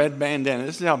grabbed a red bandana.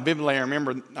 This is how vividly I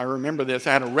remember this.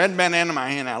 I had a red bandana in my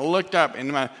hand. I looked up,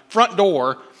 and my front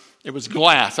door, it was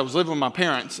glass. I was living with my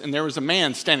parents, and there was a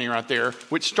man standing right there,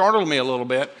 which startled me a little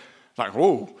bit. Like,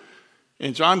 whoa.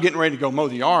 And so I'm getting ready to go mow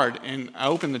the yard, and I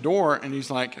open the door, and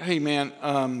he's like, hey, man,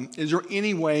 is there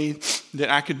any way that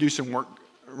I could do some work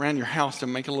around your house to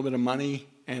make a little bit of money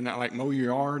and mow your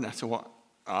yard? And I said, well,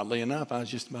 oddly enough, I was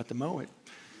just about to mow it.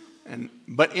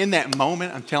 But in that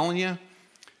moment, I'm telling you,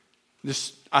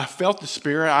 I felt the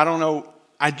Spirit. I don't know.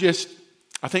 I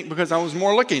think because I was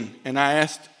more looking, and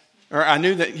I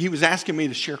knew that he was asking me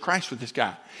to share Christ with this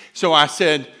guy. So I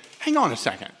said, hang on a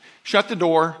second. Shut the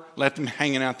door, left him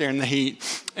hanging out there in the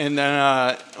heat. And then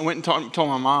I went and told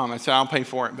my mom. I said, I'll pay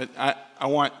for it, but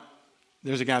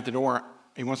there's a guy at the door.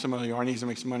 He wants to mow the yard. He needs to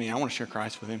make some money. I want to share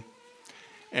Christ with him.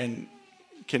 And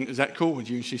is that cool with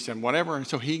you? And she said, whatever. And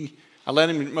so I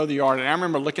let him mow the yard. And I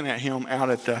remember looking at him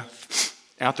out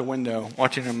the window,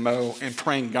 watching him mow and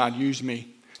praying, God, use me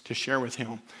to share with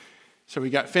him. So we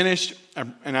got finished,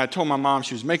 and I told my mom,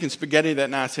 she was making spaghetti that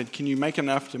night. I said, can you make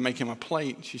enough to make him a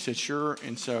plate? She said, sure.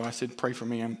 And so I said, pray for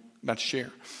me. I'm about to share.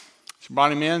 So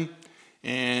brought him in,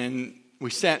 and we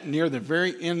sat near the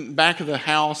very back of the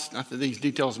house. Not that these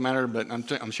details matter, but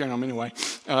I'm sharing them anyway.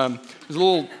 There's a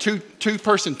little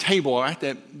two-person table at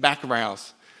the back of our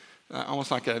house,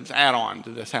 almost like an add-on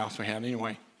to this house we have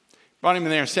anyway. Brought him in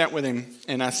there and sat with him,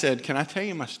 and I said, can I tell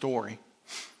you my story?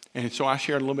 And so I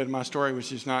shared a little bit of my story,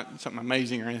 which is not something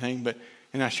amazing or anything,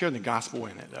 and I shared the gospel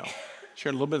in it, though.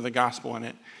 Shared a little bit of the gospel in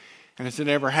it. And I said,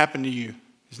 it ever happened to you?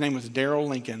 His name was Daryl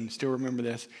Lincoln. Still remember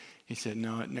this? He said,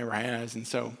 no, it never has. And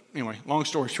so, anyway, long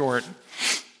story short,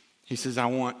 he says, I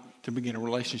want to begin a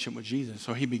relationship with Jesus.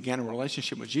 So he began a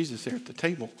relationship with Jesus there at the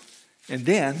table. And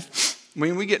then,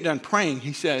 when we get done praying,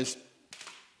 he says,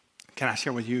 can I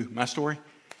share with you my story?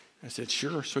 I said,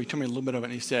 sure. So he told me a little bit of it,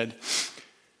 and he said,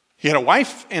 he had a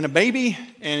wife and a baby,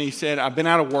 and he said, I've been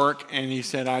out of work, and he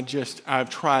said, I've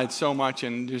tried so much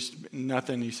and just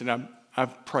nothing. He said,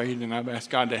 I've prayed and I've asked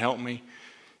God to help me,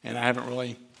 and I haven't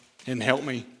really, didn't help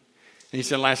me. And he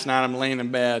said, last night I'm laying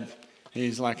in bed, and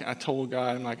he's like, I told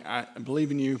God, I'm like, I believe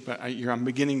in you, but I'm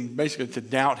beginning basically to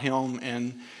doubt him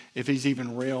and if he's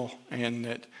even real, and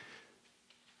that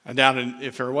I doubted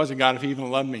if there was a God, if he even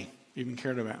loved me, even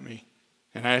cared about me.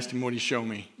 And I asked him, would he show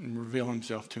me and reveal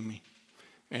himself to me?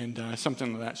 And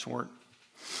something of that sort.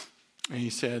 And he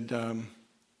said,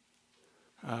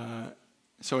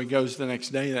 so he goes the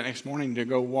next morning to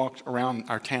go walk around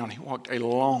our town. He walked a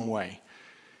long way.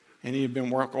 And he had been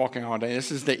walking all day.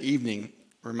 This is the evening,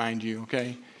 remind you,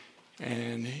 okay?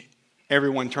 And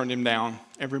everyone turned him down.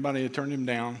 Everybody had turned him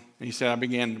down. And he said, I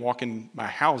began walking by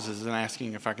houses and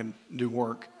asking if I could do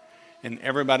work. And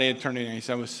everybody had turned him down. He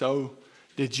said, I was so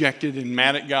dejected and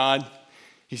mad at God.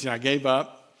 He said, I gave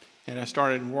up. And I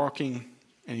started walking,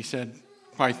 and he said,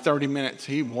 probably 30 minutes.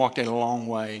 He walked a long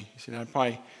way. He said,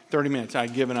 probably 30 minutes,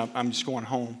 I'd given up. I'm just going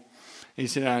home. And he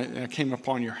said, I came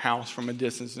upon your house from a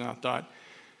distance, and I thought,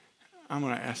 I'm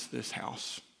going to ask this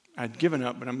house. I'd given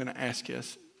up, but I'm going to ask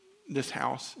this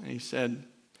house. And he said,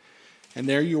 and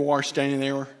there you are standing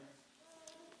there.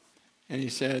 And he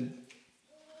said,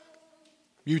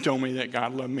 you told me that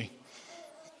God loved me.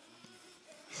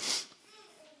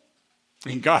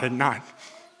 And God had not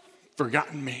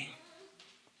forgotten me,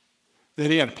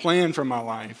 that he had a plan for my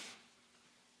life.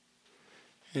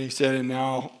 And he said, and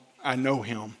now I know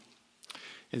him.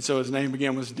 And so his name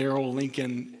again was Daryl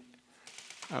Lincoln.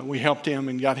 We helped him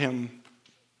and got him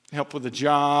help with a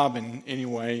job, and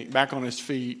anyway, back on his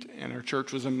feet, and our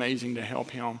church was amazing to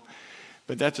help him.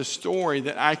 But that's a story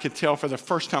that I could tell for the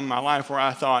first time in my life where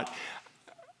I thought,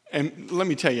 and let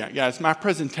me tell you, guys, my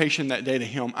presentation that day to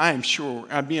him, I am sure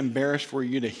I'd be embarrassed for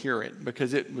you to hear it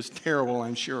because it was terrible,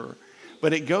 I'm sure.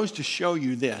 But it goes to show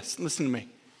you this. Listen to me.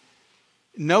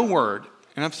 No word,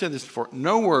 and I've said this before,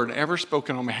 no word ever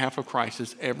spoken on behalf of Christ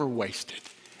is ever wasted.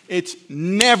 It's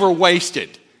never wasted.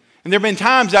 And there have been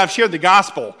times I've shared the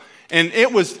gospel, and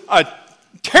it was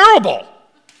terrible.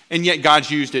 And yet God's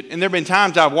used it. And there have been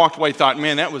times I've walked away and thought,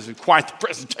 man, that was quite the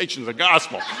presentation of the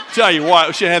gospel. Tell you what,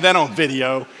 we should have that on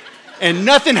video. And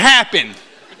nothing happened.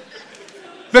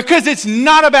 Because it's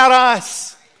not about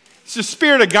us. It's the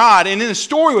Spirit of God. And in the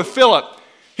story with Philip,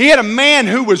 he had a man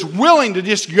who was willing to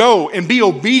just go and be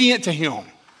obedient to him.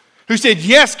 Who said,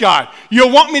 yes, God, you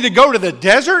want me to go to the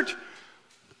desert?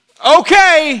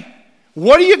 Okay.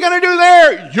 What are you going to do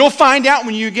there? You'll find out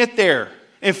when you get there.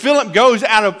 And Philip goes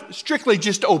out of strictly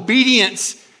just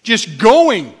obedience, just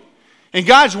going. And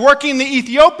God's working the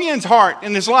Ethiopian's heart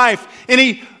in his life. And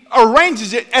he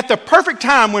arranges it at the perfect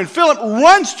time when Philip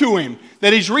runs to him,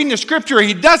 that he's reading the scripture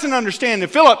he doesn't understand.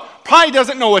 And Philip probably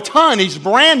doesn't know a ton. He's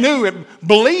brand new at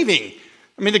believing.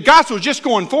 I mean, the gospel is just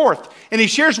going forth. And he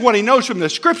shares what he knows from the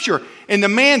scripture. And the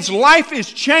man's life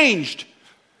is changed.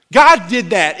 God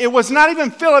did that. It was not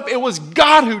even Philip. It was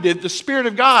God who did, the Spirit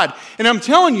of God. And I'm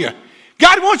telling you,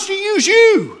 God wants to use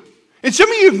you. And some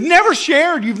of you have never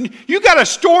shared. You've got a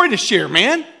story to share,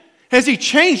 man. Has he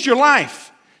changed your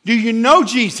life? Do you know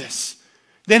Jesus?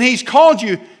 Then he's called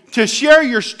you to share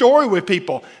your story with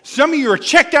people. Some of you are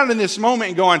checked out in this moment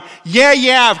and going,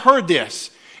 yeah, I've heard this.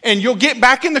 And you'll get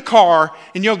back in the car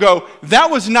and you'll go,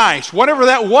 that was nice. Whatever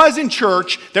that was in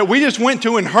church that we just went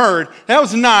to and heard, that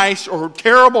was nice or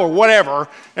terrible or whatever.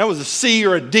 That was a C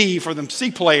or a D for the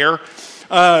C player.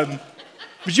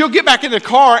 But you'll get back in the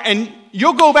car and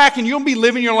you'll go back and you'll be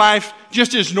living your life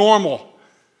just as normal.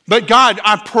 But God,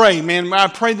 I pray, man, I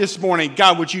pray this morning,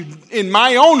 God, would you, in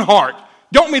my own heart,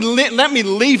 let me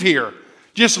leave here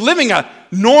just living a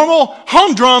normal,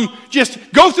 humdrum, just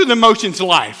go through the motions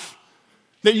life.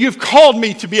 That you've called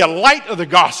me to be a light of the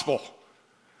gospel.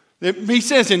 He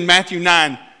says in Matthew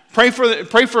 9, pray for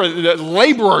the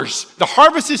laborers. The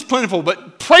harvest is plentiful,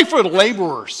 but pray for the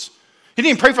laborers. He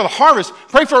didn't pray for the harvest.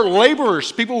 Pray for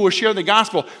laborers, people who will share the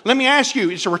gospel. Let me ask you,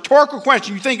 it's a rhetorical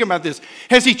question. You think about this.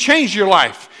 Has he changed your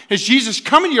life? Has Jesus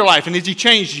come into your life and has he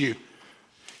changed you?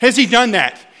 Has he done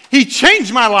that? He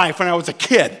changed my life when I was a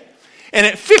kid. And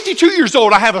at 52 years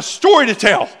old, I have a story to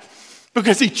tell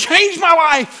because he changed my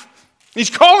life. He's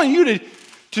calling you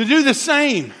to do the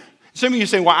same. Some of you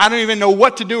say, well, I don't even know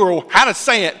what to do or how to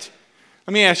say it.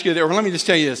 Let me ask you, or let me just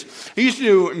tell you this. I used to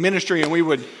do ministry and we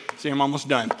would, see, I'm almost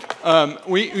done.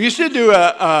 We used to do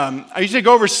I used to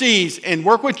go overseas and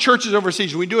work with churches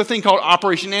overseas. We do a thing called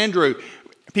Operation Andrew.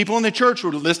 People in the church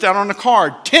would list out on a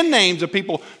card 10 names of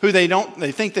people who they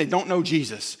think they don't know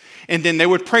Jesus. And then they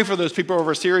would pray for those people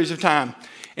over a series of time.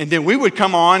 And then we would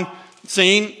come on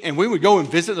scene, and we would go and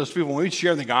visit those people, and we'd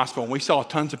share the gospel, and we saw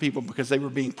tons of people because they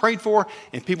were being prayed for,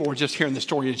 and people were just hearing the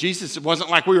story of Jesus. It wasn't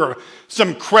like we were some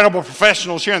incredible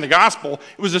professional sharing the gospel.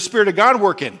 It was the Spirit of God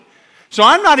working. So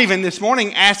I'm not even this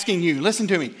morning asking you, listen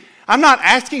to me, I'm not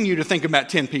asking you to think about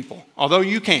 10 people, although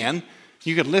you could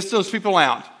list those people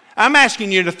out. I'm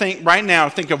asking you to think right now,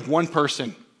 think of one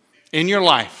person in your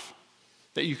life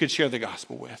that you could share the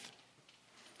gospel with.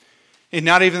 And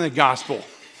not even the gospel.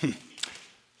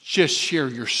 Just share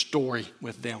your story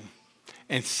with them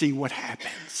and see what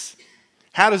happens.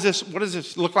 What does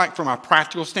this look like from a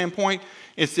practical standpoint?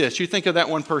 It's this. You think of that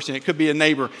one person. It could be a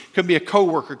neighbor. It could be a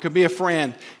coworker. It could be a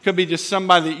friend. It could be just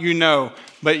somebody that you know.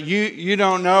 But you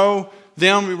don't know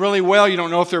them really well. You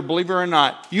don't know if they're a believer or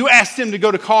not. You ask them to go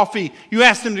to coffee. You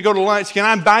ask them to go to lunch. Can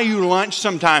I buy you lunch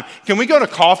sometime? Can we go to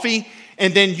coffee?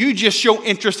 And then you just show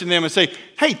interest in them and say,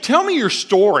 hey, tell me your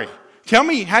story. Tell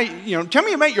me tell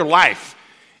me about your life.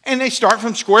 And they start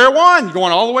from square one,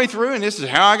 going all the way through, and this is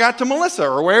how I got to Melissa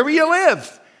or wherever you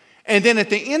live. And then at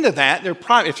the end of that,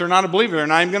 if they're not a believer, they're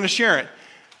not even going to share it.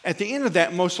 At the end of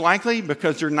that, most likely,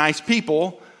 because they're nice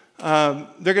people, they're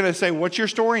going to say, what's your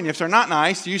story? And if they're not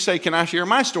nice, you say, can I share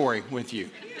my story with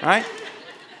you? Right?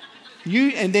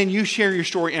 And then you share your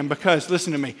story, and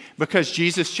listen to me, because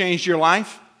Jesus changed your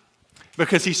life,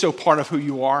 because he's so part of who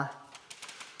you are.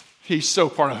 He's so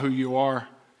part of who you are.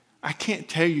 I can't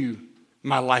tell you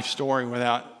my life story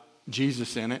without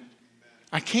Jesus in it.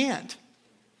 I can't.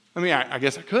 I mean, I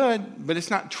guess I could, but it's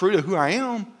not true to who I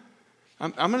am.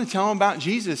 I'm going to tell them about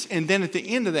Jesus. And then at the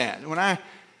end of that, when I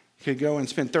could go and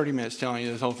spend 30 minutes telling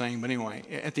you this whole thing, but anyway,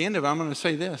 at the end of it, I'm going to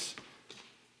say this.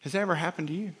 Has that ever happened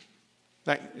to you?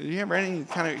 Like, have you ever had any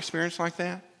kind of experience like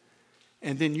that?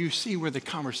 And then you see where the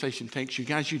conversation takes you.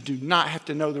 Guys, you do not have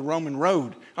to know the Roman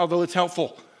road, although it's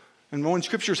helpful. And knowing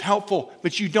Scripture is helpful,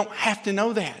 but you don't have to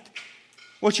know that.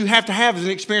 What you have to have is an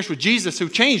experience with Jesus who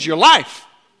changed your life.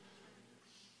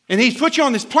 And he's put you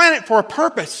on this planet for a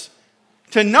purpose,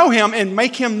 to know him and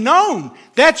make him known.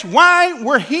 That's why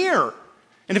we're here.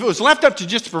 And if it was left up to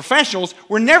just the professionals,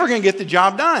 we're never going to get the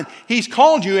job done. He's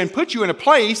called you and put you in a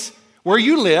place where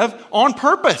you live on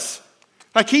purpose.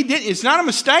 Like he did. It's not a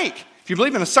mistake. If you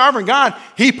believe in a sovereign God,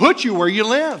 he put you where you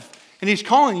live. And he's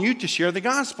calling you to share the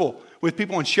gospel with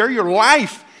people and share your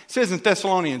life. It says in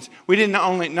Thessalonians, we didn't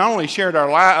not only shared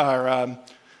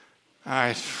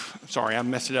sorry, I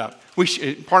messed it up.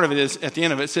 Part of it is, at the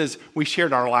end of it, says, we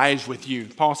shared our lives with you.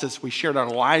 Paul says, we shared our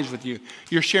lives with you.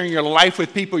 You're sharing your life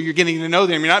with people. You're getting to know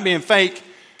them. You're not being fake.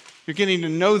 You're getting to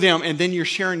know them, and then you're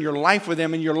sharing your life with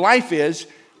them. And your life is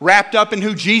wrapped up in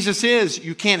who Jesus is.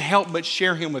 You can't help but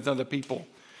share him with other people.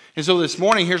 And so this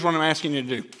morning, here's what I'm asking you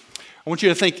to do. I want you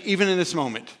to think, even in this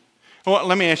moment. Well,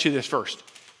 let me ask you this first.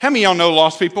 How many of y'all know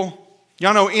lost people?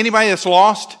 Y'all know anybody that's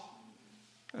lost?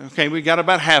 Okay, we got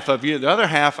about half of you. The other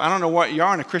half, I don't know what you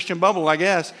are in a Christian bubble, I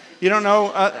guess. You don't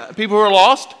know people who are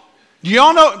lost? Do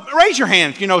y'all know? Raise your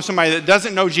hand if you know somebody that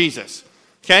doesn't know Jesus.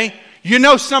 Okay? You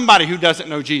know somebody who doesn't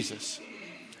know Jesus.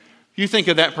 You think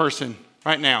of that person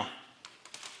right now.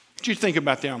 You think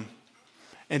about them.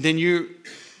 And then you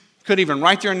could even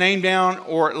write their name down,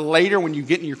 or later when you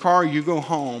get in your car, you go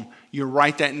home, you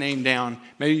write that name down.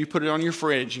 Maybe you put it on your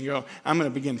fridge and you go, I'm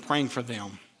going to begin praying for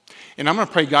them. And I'm going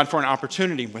to pray, God, for an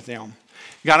opportunity with them.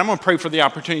 God, I'm going to pray for the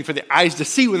opportunity, for the eyes to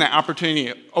see when that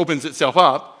opportunity opens itself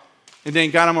up. And then,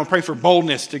 God, I'm going to pray for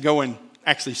boldness to go and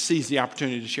actually seize the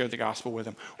opportunity to share the gospel with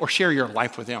them or share your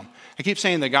life with them. I keep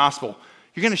saying the gospel.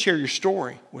 You're going to share your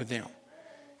story with them.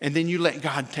 And then you let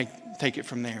God take it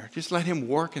from there. Just let him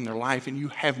work in their life, and you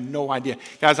have no idea.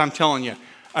 Guys, I'm telling you,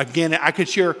 again, I could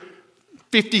share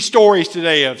 50 stories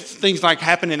today of things like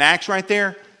happened in Acts right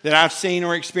there that I've seen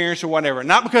or experienced or whatever.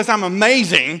 Not because I'm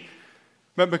amazing,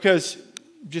 but because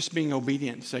just being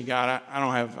obedient. Say, God,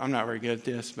 I'm not very good at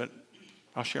this, but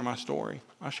I'll share my story.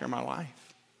 I'll share my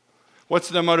life. What's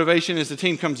the motivation as the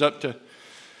team comes up the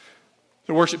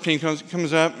worship team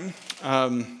comes up,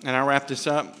 and I wrap this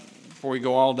up before we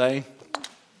go all day. Let's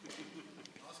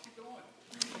keep going.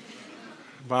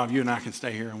 Bob, you and I can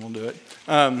stay here and we'll do it.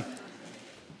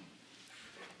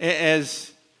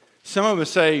 As some of us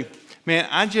say, man,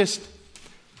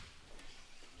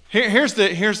 here's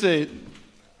the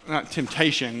not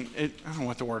temptation. I don't know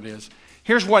what the word is.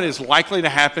 Here's what is likely to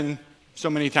happen so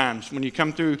many times when you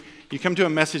come to a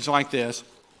message like this.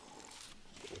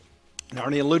 I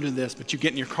already alluded to this, but you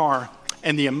get in your car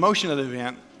and the emotion of the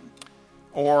event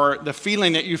or the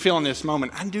feeling that you feel in this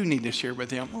moment, I do need to share with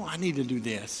them. Oh, I need to do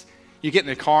this. You get in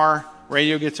the car,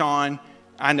 radio gets on.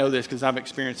 I know this because I've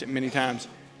experienced it many times.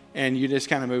 And you just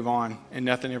kind of move on, and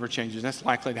nothing ever changes. That's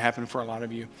likely to happen for a lot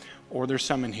of you. Or there's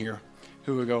some in here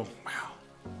who will go, wow,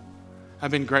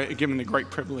 I've been given a great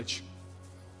privilege.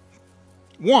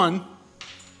 One,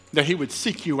 that he would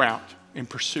seek you out and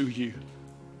pursue you.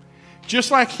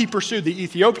 Just like he pursued the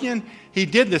Ethiopian, he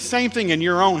did the same thing in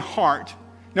your own heart.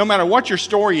 No matter what your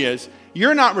story is,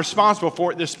 you're not responsible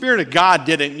for it. The Spirit of God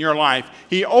did it in your life.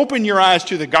 He opened your eyes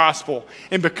to the gospel.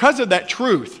 And because of that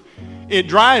truth, it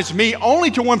drives me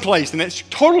only to one place, and it's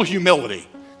total humility.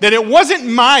 That it wasn't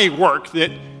my work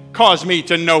that caused me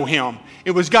to know him.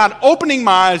 It was God opening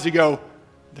my eyes to go,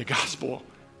 the gospel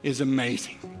is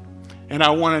amazing. And I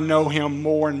want to know him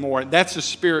more and more. That's the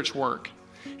Spirit's work.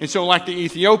 And so like the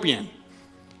Ethiopian,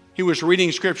 he was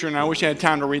reading scripture, and I wish I had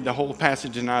time to read the whole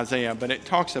passage in Isaiah, but it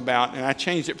talks about, and I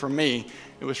changed it for me,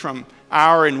 it was from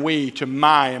our and we to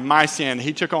my and my sin.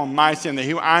 He took on my sin,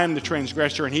 that I am the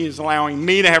transgressor, and he is allowing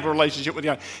me to have a relationship with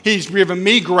God. He's given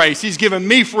me grace. He's given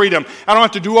me freedom. I don't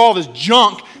have to do all this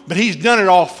junk, but he's done it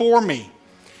all for me.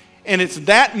 And it's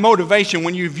that motivation,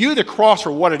 when you view the cross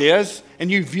for what it is, and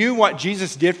you view what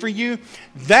Jesus did for you,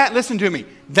 listen to me,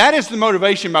 that is the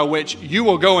motivation by which you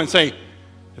will go and say,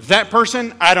 that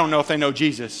person, I don't know if they know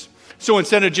Jesus. So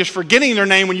instead of just forgetting their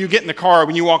name when you get in the car,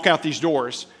 when you walk out these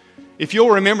doors, if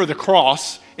you'll remember the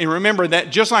cross and remember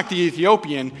that just like the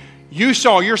Ethiopian, you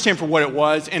saw your sin for what it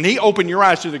was, and he opened your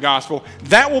eyes to the gospel,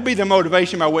 that will be the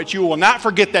motivation by which you will not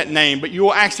forget that name, but you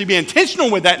will actually be intentional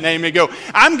with that name and go,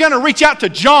 I'm going to reach out to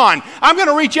John. I'm going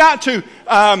to reach out to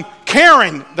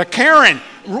Karen,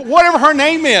 whatever her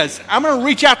name is. I'm going to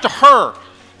reach out to her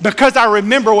because I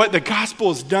remember what the gospel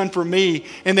has done for me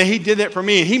and that he did that for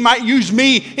me. And he might use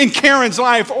me in Karen's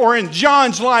life or in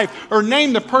John's life or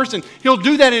name the person. He'll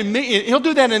do that in me. He'll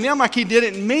do that in them like he did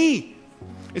it in me.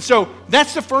 And so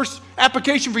that's the first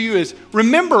application for you is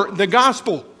remember the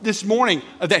gospel this morning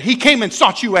that he came and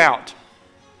sought you out.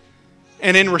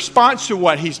 And in response to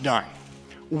what he's done,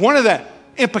 one of the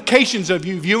implications of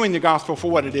you viewing the gospel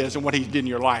for what it is and what he did in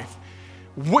your life,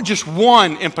 just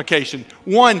one implication,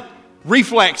 one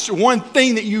reflex, one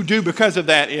thing that you do because of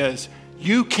that is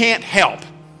you can't help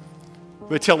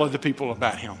but tell other people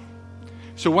about him.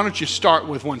 So why don't you start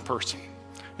with one person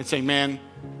and say, man,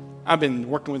 I've been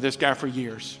working with this guy for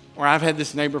years. Or I've had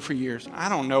this neighbor for years. I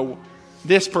don't know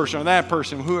this person or that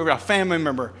person, whoever, a family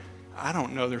member. I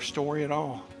don't know their story at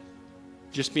all.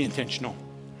 Just be intentional.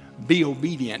 Be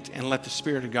obedient and let the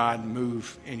Spirit of God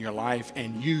move in your life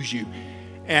and use you.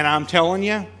 And I'm telling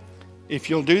you, if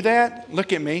you'll do that,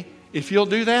 look at me. If you'll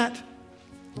do that,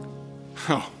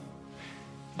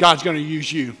 God's going to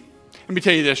use you. Let me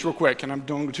tell you this real quick, and I'm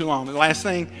don't go too long. The last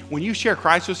thing, when you share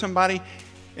Christ with somebody,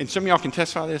 and some of y'all can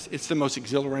testify to this, it's the most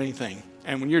exhilarating thing.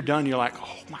 And when you're done, you're like,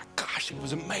 oh my gosh, it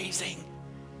was amazing.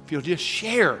 If you'll just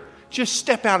share, just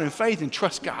step out in faith and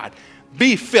trust God.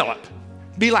 Be Philip.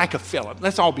 Be like a Philip.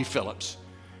 Let's all be Philips.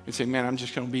 And say, man, I'm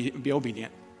just going to be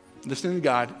obedient. Listening to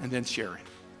God and then sharing.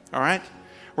 All right?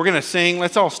 We're going to sing.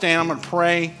 Let's all stand. I'm going to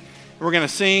pray. We're going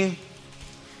to sing.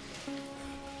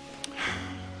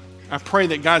 I pray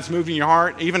that God's moved in your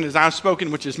heart, even as I've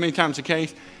spoken, which is many times the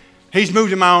case. He's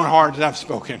moved in my own heart as I've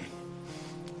spoken.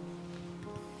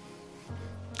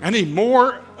 I need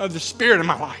more of the Spirit in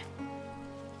my life.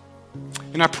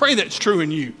 And I pray that's true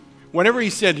in you. Whatever He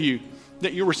said to you,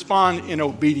 that you respond in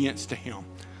obedience to Him.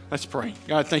 Let's pray.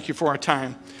 God, thank you for our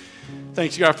time.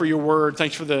 Thanks, God, for your word.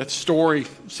 Thanks for the story,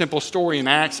 simple story in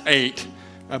Acts 8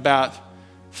 about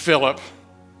Philip,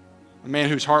 a man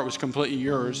whose heart was completely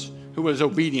yours, who was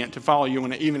obedient to follow you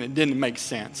when even it didn't make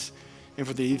sense. And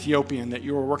for the Ethiopian, that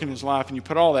you were working his life and you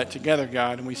put all that together,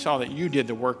 God, and we saw that you did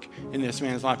the work in this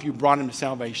man's life. You brought him to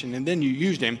salvation, and then you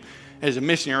used him as a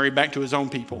missionary back to his own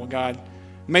people. God,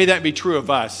 may that be true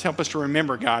of us. Help us to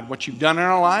remember, God, what you've done in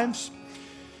our lives,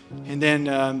 and then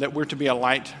that we're to be a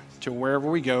light to wherever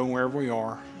we go, wherever we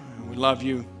are. We love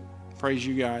you. Praise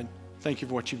you, God. Thank you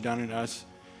for what you've done in us,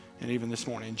 and even this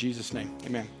morning. In Jesus' name,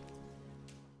 amen.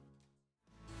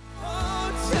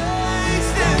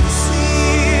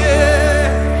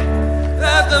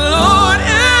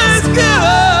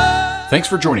 Thanks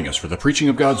for joining us for the preaching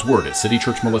of God's Word at City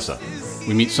Church Melissa.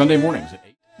 We meet Sunday mornings at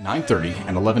 8, 9:30,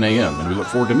 and 11 a.m., and we look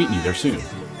forward to meeting you there soon.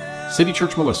 City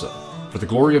Church Melissa, for the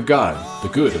glory of God, the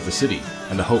good of the city,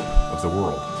 and the hope of the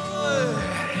world.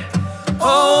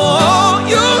 Oh,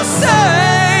 you say